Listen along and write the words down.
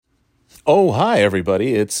Oh, hi,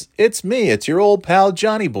 everybody. It's me. It's your old pal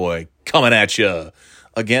Johnny Boy coming at you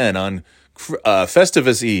again on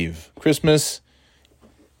Festivus Eve. Christmas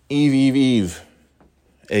Eve,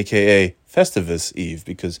 a.k.a. Festivus Eve,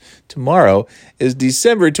 because tomorrow is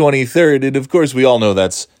December 23rd, and of course we all know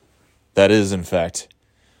that is, in fact,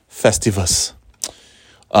 Festivus.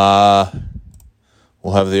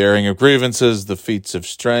 We'll have the airing of grievances, the feats of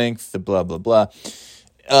strength, the blah, blah, blah.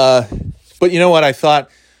 But you know what? I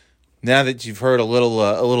thought, now that you've heard a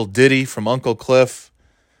little ditty from Uncle Cliff,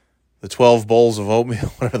 the 12 bowls of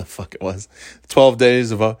oatmeal, whatever the fuck it was, 12 days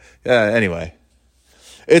of anyway.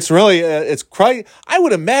 It's really, I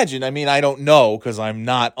would imagine, I don't know because I'm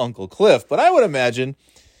not Uncle Cliff, but I would imagine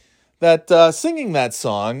that singing that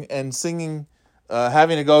song and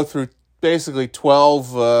having to go through basically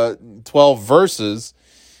 12 verses,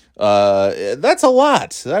 that's a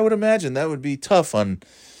lot. I would imagine that would be tough on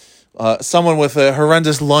someone with a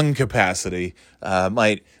horrendous lung capacity.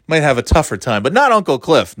 Might have a tougher time, but not Uncle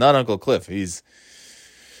Cliff. Not Uncle Cliff. He's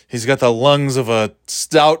got the lungs of a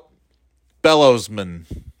stout bellowsman.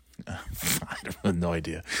 I have no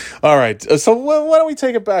idea. All right, so why don't we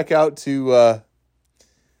take it back out to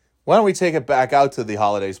the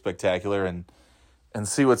holiday spectacular and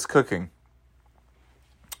see what's cooking.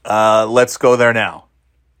 Let's go there now.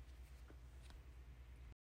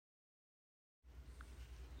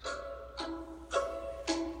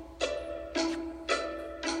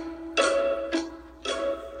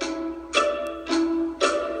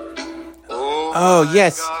 Oh,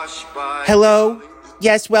 yes. Hello?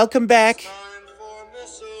 Yes, welcome back.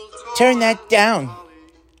 Turn that down.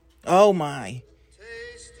 Oh, my.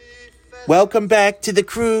 Welcome back to the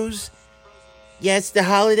cruise. Yes, the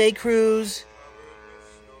holiday cruise.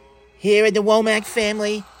 Here in the Womack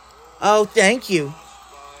family. Oh, thank you.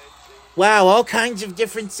 Wow, all kinds of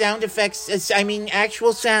different sound effects.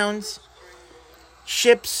 Actual sounds.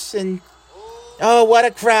 Ships and... Oh, what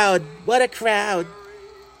a crowd. What a crowd.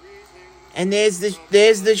 And there's the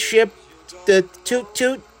ship, the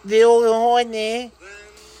toot, the old horn there.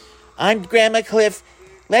 I'm Grandma Cliff.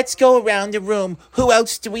 Let's go around the room. Who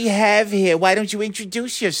else do we have here? Why don't you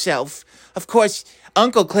introduce yourself? Of course,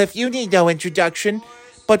 Uncle Cliff, you need no introduction.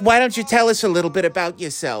 But why don't you tell us a little bit about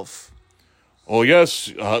yourself? Oh,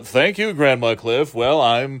 yes. Thank you, Grandma Cliff. Well,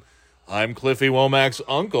 I'm Cliffy Womack's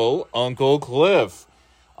uncle, Uncle Cliff.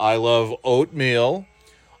 I love oatmeal.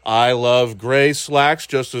 I love gray slacks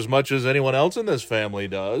just as much as anyone else in this family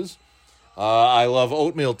does. I love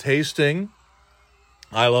oatmeal tasting.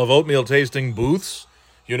 I love oatmeal tasting booths,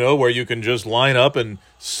 where you can just line up and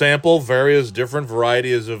sample various different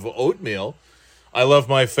varieties of oatmeal. I love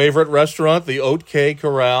my favorite restaurant, the Oat K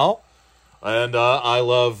Corral. And I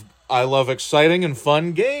love exciting and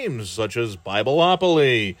fun games such as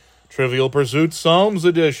Bibleopoly, Trivial Pursuit Psalms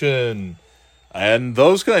Edition, and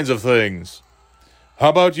those kinds of things. How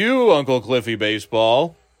about you, Uncle Cliffy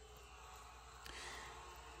Baseball?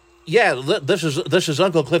 Yeah, this is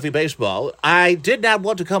Uncle Cliffy Baseball. I did not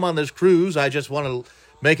want to come on this cruise. I just want to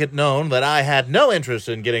make it known that I had no interest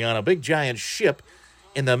in getting on a big giant ship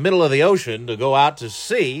in the middle of the ocean to go out to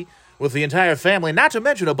sea with the entire family, not to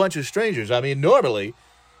mention a bunch of strangers. Normally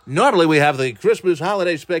we have the Christmas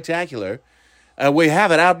holiday spectacular. We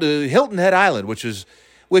have it out to Hilton Head Island, which is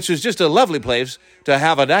just a lovely place to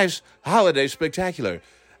have a nice holiday spectacular.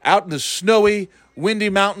 Out in the snowy, windy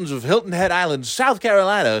mountains of Hilton Head Island, South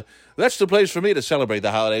Carolina, that's the place for me to celebrate the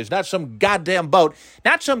holidays, not some goddamn boat,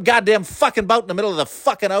 not some goddamn fucking boat in the middle of the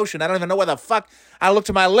fucking ocean. I don't even know where the fuck. I look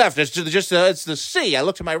to my left, it's the sea. I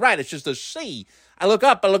look to my right, it's just the sea. I look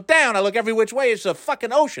up, I look down, I look every which way, it's a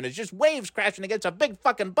fucking ocean. It's just waves crashing against a big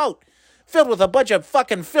fucking boat filled with a bunch of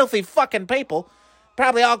fucking filthy fucking people.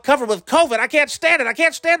 Probably all covered with COVID. I can't stand it. I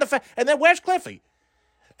can't stand the fact. And then where's Cliffy?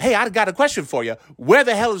 Hey, I got a question for you. Where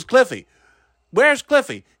the hell is Cliffy? Where's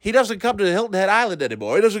Cliffy? He doesn't come to Hilton Head Island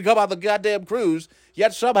anymore. He doesn't come on the goddamn cruise.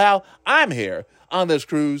 Yet somehow I'm here on this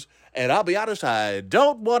cruise. And I'll be honest, I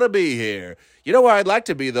don't want to be here. You know where I'd like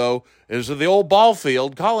to be, though, is in the old ball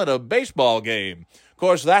field calling a baseball game. Of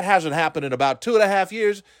course, that hasn't happened in about 2.5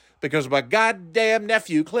 years because of my goddamn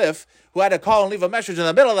nephew, Cliff, who had to call and leave a message in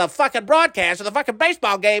the middle of the fucking broadcast of the fucking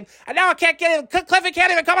baseball game, and now I can't get him. Cliffy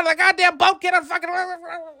can't even come on the goddamn boat, get on fucking...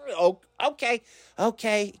 Oh, okay.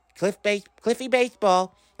 Cliffy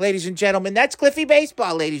Baseball, ladies and gentlemen. That's Cliffy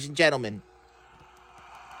Baseball, ladies and gentlemen.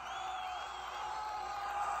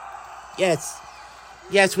 Yes,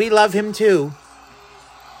 we love him too.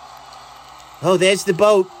 Oh, there's the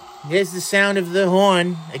boat. There's the sound of the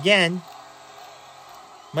horn again.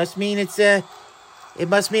 Must mean it's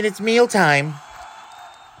mealtime.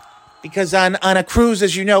 Because on a cruise,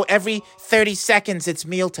 as you know, every 30 seconds it's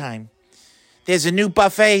mealtime. There's a new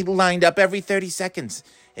buffet lined up every 30 seconds.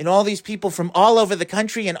 And all these people from all over the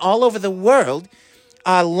country and all over the world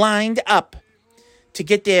are lined up to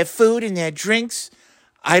get their food and their drinks.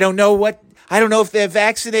 I don't know if they're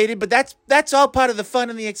vaccinated, but that's all part of the fun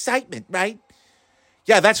and the excitement, right?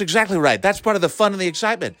 Yeah, that's exactly right. That's part of the fun and the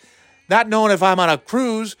excitement. Not knowing if I'm on a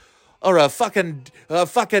cruise or a fucking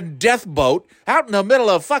death boat out in the middle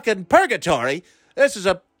of fucking purgatory. This is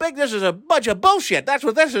a bunch of bullshit. That's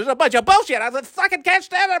what this is, a bunch of bullshit. I fucking can't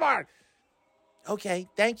stand it anymore. Okay,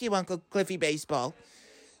 thank you, Uncle Cliffy Baseball.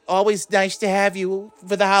 Always nice to have you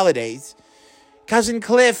for the holidays. Cousin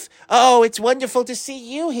Cliff, oh, it's wonderful to see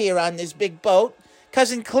you here on this big boat.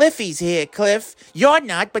 Cousin Cliffy's here, Cliff. You're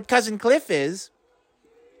not, but Cousin Cliff is.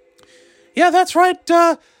 Yeah, that's right.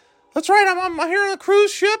 That's right. I'm here on a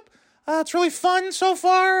cruise ship. It's really fun so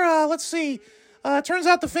far. Let's see. It turns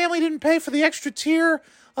out the family didn't pay for the extra tier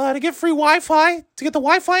to get free Wi-Fi, to get the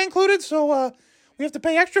Wi-Fi included. So we have to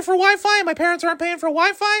pay extra for Wi-Fi. My parents aren't paying for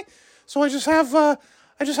Wi-Fi, so I just have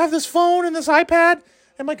this phone and this iPad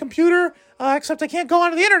and my computer. Except I can't go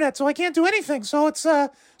onto the internet, so I can't do anything. So it's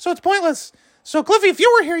pointless. So Cliffy, if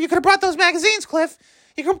you were here, you could have brought those magazines, Cliff.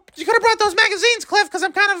 You could have brought those magazines, Cliff, because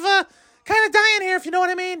I'm kind of dying here, if you know what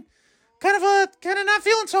I mean. Kind of not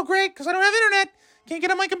feeling so great because I don't have internet. Can't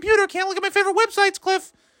get on my computer. Can't look at my favorite websites,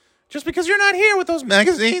 Cliff. Just because you're not here with those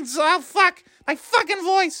magazines. Oh, fuck. My fucking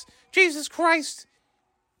voice. Jesus Christ.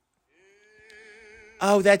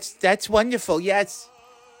 Oh, that's wonderful. Yes.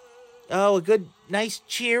 Oh, a good, nice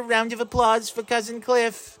cheer, round of applause for Cousin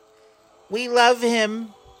Cliff. We love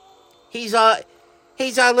him. He's our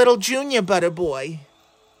little junior butter boy.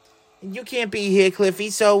 And you can't be here, Cliffy,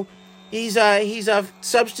 so he's a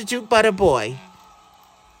substitute butter boy.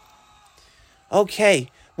 Okay,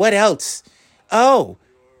 what else? Oh,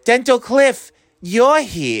 Dental Cliff, you're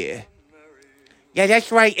here. Yeah,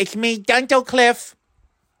 that's right. It's me, Dental Cliff.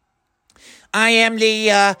 I'm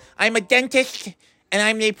a dentist, and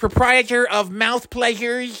I'm the proprietor of Mouth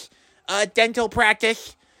Pleasures Dental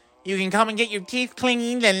Practice. You can come and get your teeth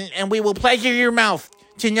cleaned, and we will pleasure your mouth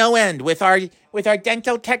to no end with our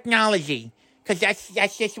dental technology. Because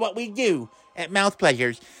that's just what we do at Mouth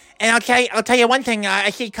Pleasures. And I'll tell you one thing. I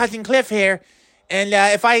see Cousin Cliff here, and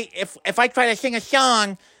if I try to sing a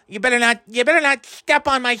song, you better not step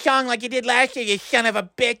on my song like you did last year, you son of a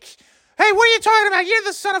bitch. Hey, what are you talking about? You're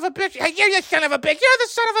the son of a bitch. Hey, you're the son of a bitch. You're the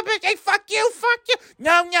son of a bitch. Hey, fuck you.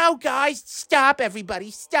 No, guys. Stop,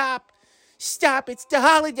 everybody. Stop. It's the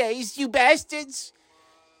holidays, you bastards.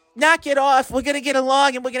 Knock it off. We're going to get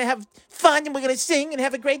along, and we're going to have fun, and we're going to sing and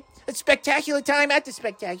have a spectacular time at the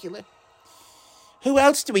Spectacular. Who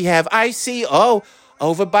else do we have? I see,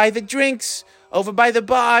 over by the drinks, over by the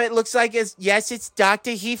bar, it looks like it's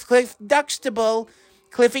Dr. Heathcliff Duxtable.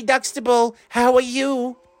 Cliffy Duxtable, how are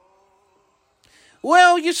you?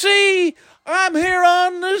 Well, you see, I'm here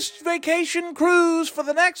on this vacation cruise for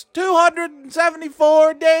the next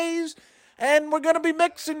 274 days, and we're going to be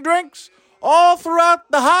mixing drinks all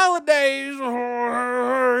throughout the holidays.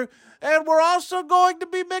 And we're also going to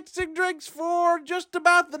be mixing drinks for just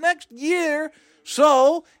about the next year.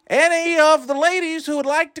 So, any of the ladies who would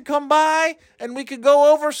like to come by, and we could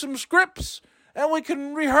go over some scripts, and we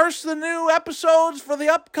can rehearse the new episodes for the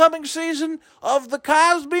upcoming season of the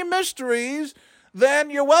Cosby Mysteries, then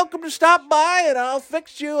you're welcome to stop by, and I'll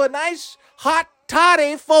fix you a nice hot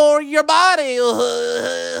toddy for your body.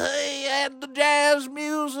 And the jazz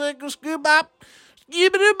music, skip-bop,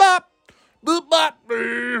 skip-bop, boop-bop.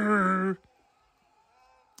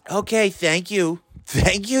 Okay, thank you.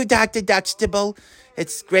 Thank you, Dr. Duxtable.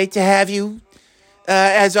 It's great to have you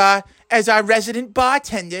as our resident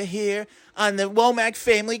bartender here on the Womack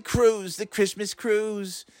Family Cruise, the Christmas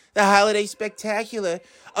Cruise, the Holiday Spectacular.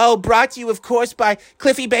 Oh, brought to you, of course, by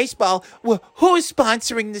Cliffy Baseball. Who is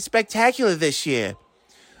sponsoring the Spectacular this year?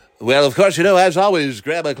 Well, of course, as always,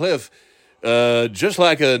 Grandma Cliff, just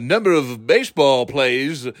like a number of baseball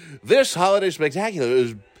plays, this Holiday Spectacular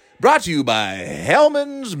is brought to you by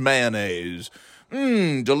Hellmann's Mayonnaise.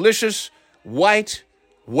 Delicious, white,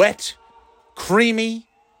 wet, creamy.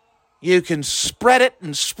 You can spread it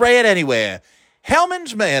and spray it anywhere.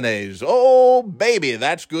 Hellmann's Mayonnaise. Oh, baby,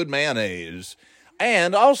 that's good mayonnaise.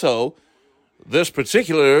 And also, this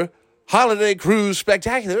particular Holiday Cruise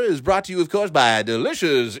Spectacular is brought to you, of course, by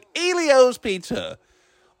delicious Elio's Pizza.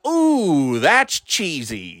 Ooh, that's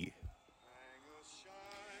cheesy.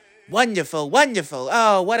 Wonderful.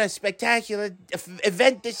 Oh, what a spectacular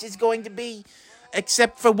event this is going to be.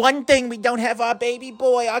 Except for one thing, we don't have our baby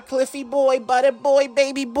boy, our Cliffy boy, butter boy,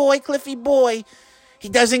 baby boy, Cliffy boy. He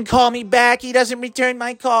doesn't call me back. He doesn't return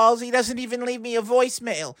my calls. He doesn't even leave me a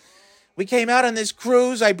voicemail. We came out on this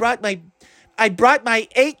cruise. I brought I brought my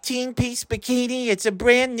 18-piece bikini. It's a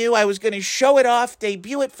brand new. I was going to show it off,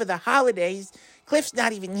 debut it for the holidays. Cliff's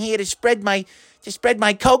not even here to spread my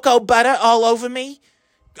cocoa butter all over me.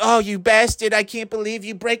 Oh, you bastard. I can't believe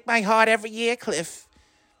you break my heart every year, Cliff.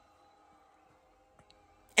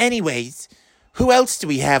 Anyways, who else do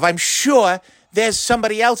we have? I'm sure there's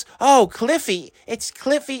somebody else. Oh, Cliffy. It's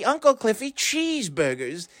Cliffy, Uncle Cliffy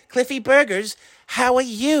Cheeseburgers. Cliffy Burgers, how are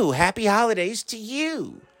you? Happy holidays to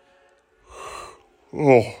you.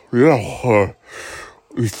 Oh, yeah.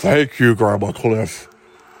 Thank you, Grandma Cliff.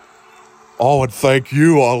 Oh, and thank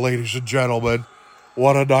you, ladies and gentlemen.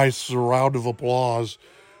 What a nice round of applause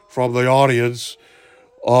from the audience.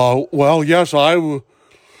 Well, yes, I'm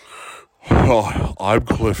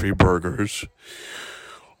Cliffy Burgers.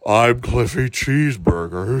 I'm Cliffy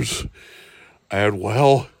Cheeseburgers. And,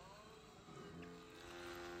 well,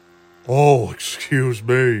 oh, excuse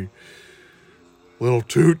me. Little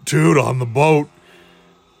toot-toot on the boat.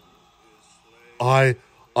 I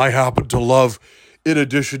happen to love, in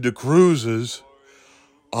addition to cruises,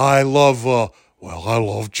 I love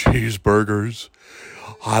cheeseburgers.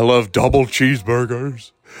 I love double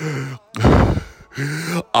cheeseburgers.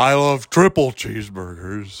 I love triple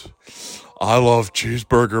cheeseburgers. I love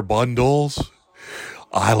cheeseburger bundles.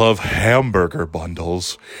 I love hamburger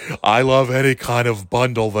bundles. I love any kind of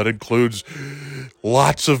bundle that includes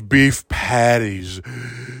lots of beef patties.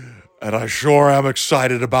 And I sure am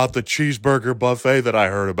excited about the cheeseburger buffet that I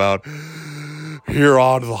heard about here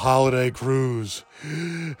on the holiday cruise.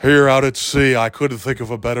 Here out at sea, I couldn't think of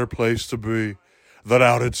a better place to be than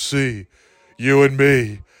out at sea. You and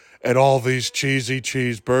me and all these cheesy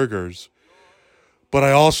cheeseburgers. But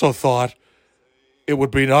I also thought it would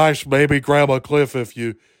be nice, maybe Grandma Cliff, if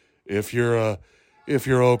you're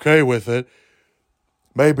okay with it,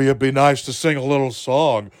 maybe it'd be nice to sing a little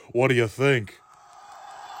song. What do you think?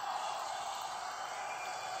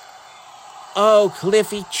 Oh,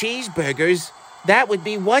 Cliffy Cheeseburgers, that would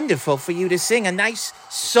be wonderful for you to sing a nice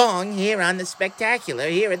song here on the Spectacular,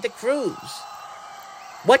 here at the cruise.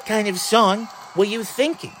 What kind of song were you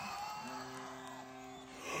thinking?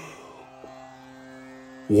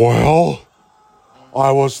 Well,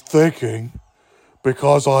 I was thinking,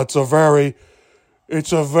 because it's a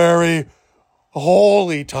very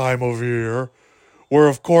holy time of year, where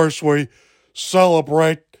of course we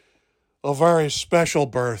celebrate a very special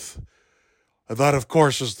birth. And that, of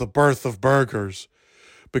course, is the birth of burgers.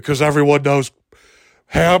 Because everyone knows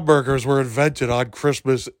hamburgers were invented on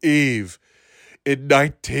Christmas Eve in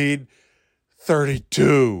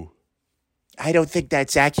 1932. I don't think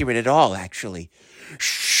that's accurate at all, actually.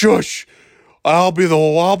 Shush! I'll be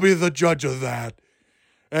the judge of that.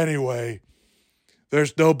 Anyway,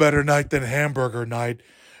 there's no better night than hamburger night,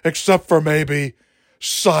 except for maybe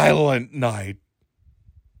Silent Night.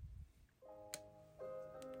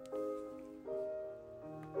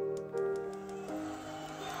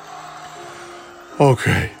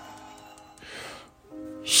 Okay.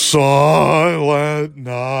 Silent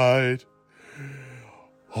night,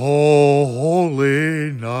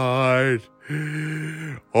 holy night,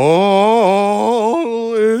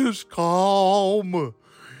 all is calm,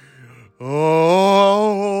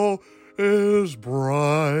 all is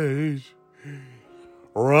bright.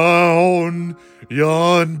 Round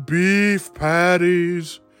yon beef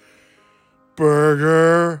patties,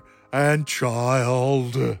 burger and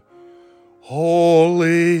child.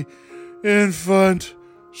 Holy infant,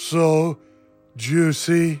 so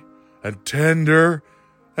juicy and tender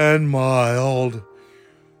and mild.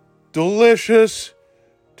 Delicious,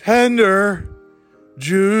 tender,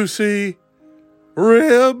 juicy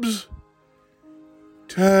ribs.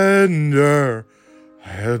 Tender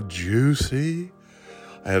and juicy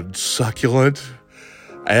and succulent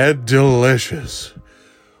and delicious.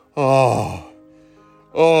 Oh,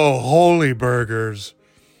 holy burgers.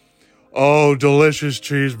 Oh, delicious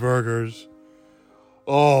cheeseburgers.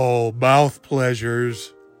 Oh, mouth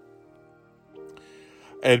pleasures.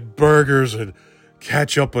 And burgers and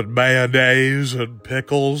ketchup and mayonnaise and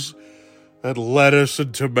pickles and lettuce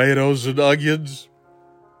and tomatoes and onions.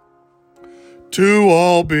 2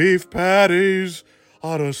 all beef patties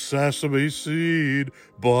on a sesame seed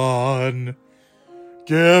bun.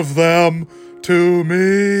 Give them to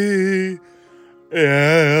me,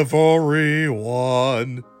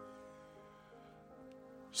 everyone.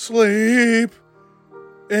 Sleep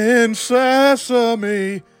in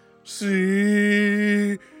sesame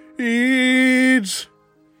seeds.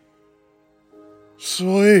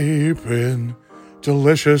 Sleep in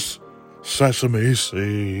delicious sesame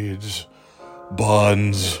seeds.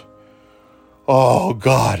 Buns. Oh,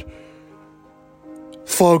 God.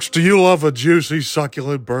 Folks, do you love a juicy,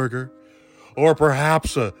 succulent burger? or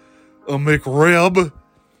perhaps a McRib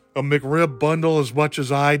bundle as much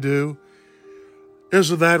as I do.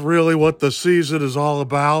 Isn't that really what the season is all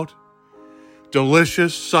about?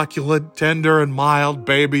 Delicious, succulent, tender, and mild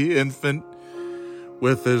baby infant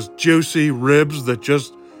with his juicy ribs that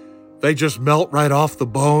just melt right off the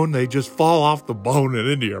bone. They just fall off the bone and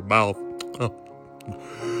into your mouth.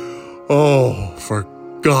 Oh, for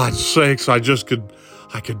God's sakes, I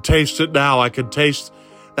can taste it now. I can taste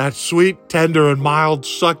that sweet, tender, and mild,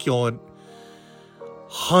 succulent,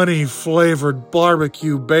 honey-flavored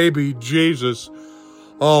barbecue baby Jesus.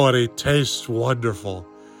 Oh, and he tastes wonderful.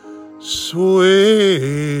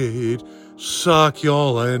 Sweet,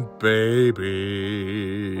 succulent baby.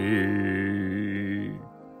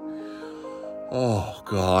 Oh,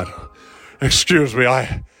 God. Excuse me,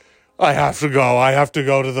 I have to go. I have to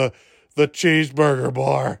go to the cheeseburger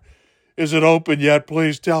bar. Is it open yet?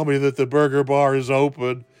 Please tell me that the burger bar is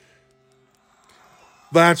open.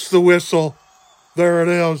 That's the whistle. There it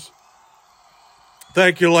is.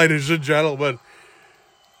 Thank you, ladies and gentlemen.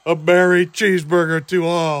 A merry cheeseburger to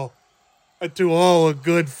all. And to all a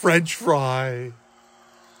good French fry.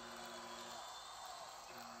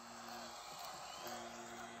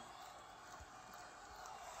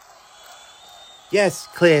 Yes,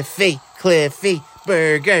 Cliffy,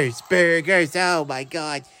 burgers, oh my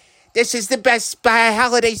God. This is the best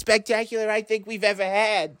holiday spectacular I think we've ever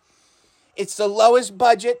had. It's the lowest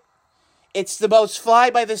budget. It's the most fly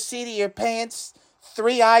by the seat of your pants,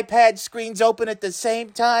 3 iPad screens open at the same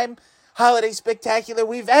time holiday spectacular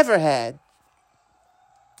we've ever had.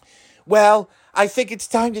 Well, I think it's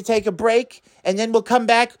time to take a break, and then we'll come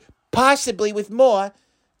back possibly with more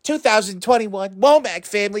 2021 Womack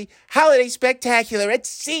Family Holiday Spectacular at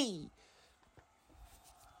Sea.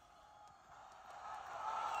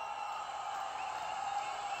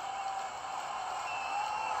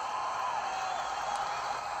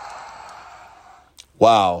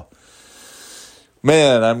 Wow.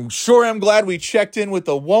 Man, I'm glad we checked in with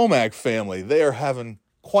the Womack family. They are having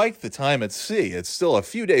quite the time at sea. It's still a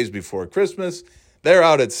few days before Christmas. They're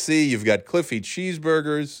out at sea. You've got Cliffy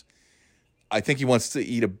cheeseburgers. I think he wants to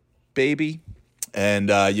eat a baby. And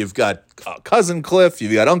you've got Cousin Cliff.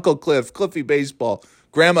 You've got Uncle Cliff, Cliffy Baseball,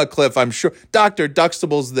 Grandma Cliff. I'm sure Dr.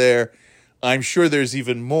 Duxtable's there. I'm sure there's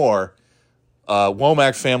even more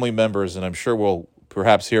Womack family members, and I'm sure we'll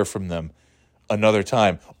perhaps hear from them another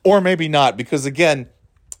time. Or maybe not, because, again,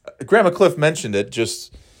 Grandma Cliff mentioned it,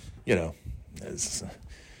 just,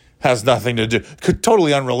 has nothing to do.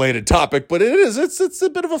 Totally unrelated topic, but it is. It's a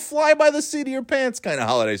bit of a fly by the seat of your pants kind of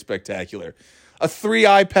holiday spectacular. A 3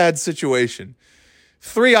 iPad situation.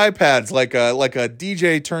 3 iPads like a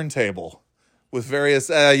DJ turntable with various.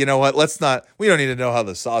 You know what? We don't need to know how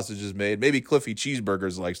the sausage is made. Maybe Cliffy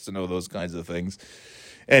Cheeseburgers likes to know those kinds of things.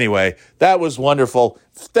 Anyway, that was wonderful.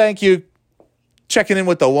 Thank you. Checking in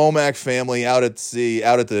with the Womack family out at sea,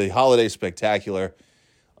 out at the holiday spectacular.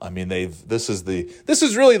 I mean, this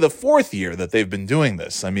is really the 4th year that they've been doing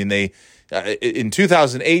this. I mean, in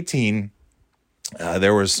 2018,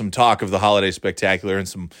 there was some talk of the holiday spectacular and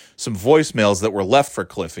some voicemails that were left for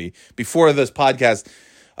Cliffy before this podcast.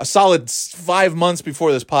 A solid 5 months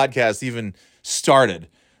before this podcast even started,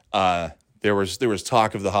 there was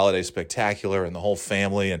talk of the holiday spectacular and the whole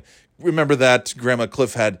family. And remember that Grandma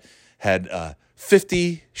Cliff had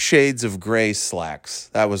 50 Shades of Grey slacks.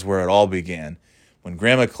 That was where it all began. When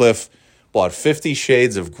Grandma Cliff bought 50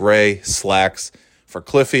 Shades of Grey slacks for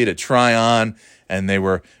Cliffy to try on, and they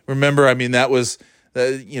were, that was,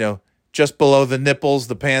 just below the nipples.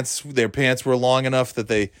 Their pants were long enough that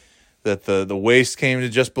the waist came to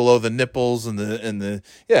just below the nipples,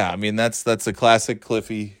 that's a classic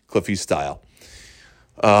Cliffy style.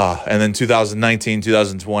 And then 2019,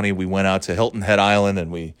 2020, we went out to Hilton Head Island,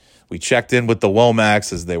 and we checked in with the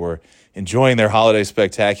Womacks as they were enjoying their holiday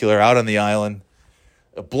spectacular out on the island.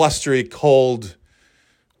 A blustery, cold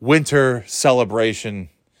winter celebration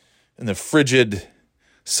in the frigid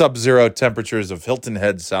sub-zero temperatures of Hilton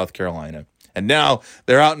Head, South Carolina. And now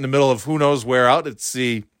they're out in the middle of who knows where, out at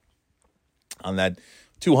sea on that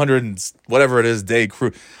 200 and whatever it is day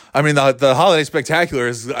cruise. I mean, the holiday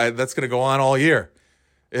spectacular that's going to go on all year.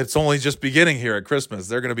 It's only just beginning here at Christmas.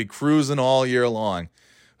 They're going to be cruising all year long.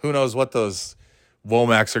 Who knows what those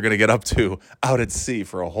Womacks are going to get up to out at sea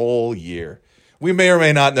for a whole year. We may or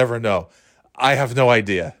may not never know. I have no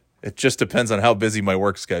idea. It just depends on how busy my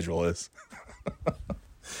work schedule is.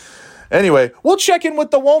 Anyway, we'll check in with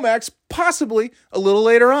the Womacks possibly a little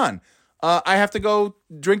later on. I have to go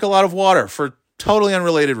drink a lot of water for totally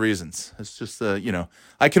unrelated reasons. It's just, I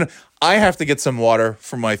have to get some water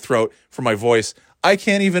for my throat, for my voice. I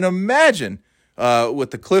can't even imagine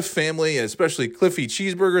with the Cliff family, especially Cliffy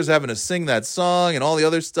Cheeseburgers having to sing that song and all the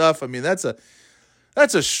other stuff. I mean, that's a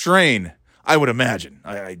strain, I would imagine.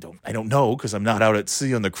 I don't know because I'm not out at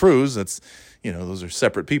sea on the cruise. That's, those are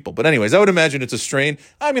separate people. But anyways, I would imagine it's a strain.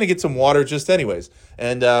 I'm going to get some water just anyways.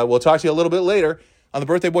 And we'll talk to you a little bit later on the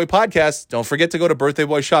Birthday Boy podcast. Don't forget to go to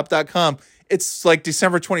birthdayboyshop.com. It's like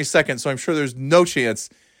December 22nd, so I'm sure there's no chance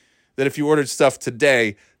that if you ordered stuff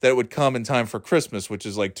today that it would come in time for Christmas, which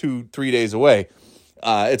is like 2-3 days away.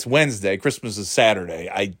 It's Wednesday. Christmas is Saturday.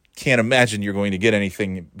 I can't imagine you're going to get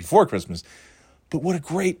anything before Christmas. But what a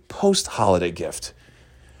great post-holiday gift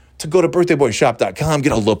to go to birthdayboyshop.com,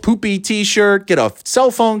 get a La Poopy t-shirt, get a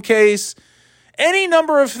cell phone case, any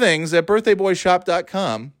number of things at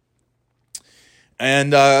birthdayboyshop.com,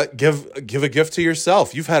 and give a gift to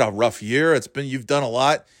yourself. You've had a rough year. You've done a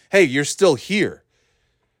lot. Hey, you're still here.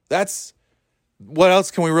 That's what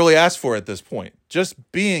else can we really ask for at this point?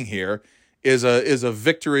 Just being here is a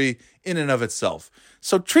victory in and of itself.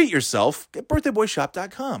 So treat yourself at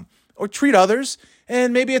birthdayboyshop.com. Or treat others,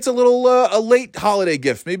 and maybe it's a little a late holiday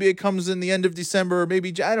gift. Maybe it comes in the end of December, or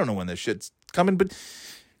maybe, I don't know when this shit's coming, but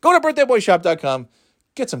go to birthdayboyshop.com,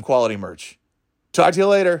 get some quality merch. Talk to you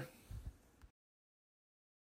later.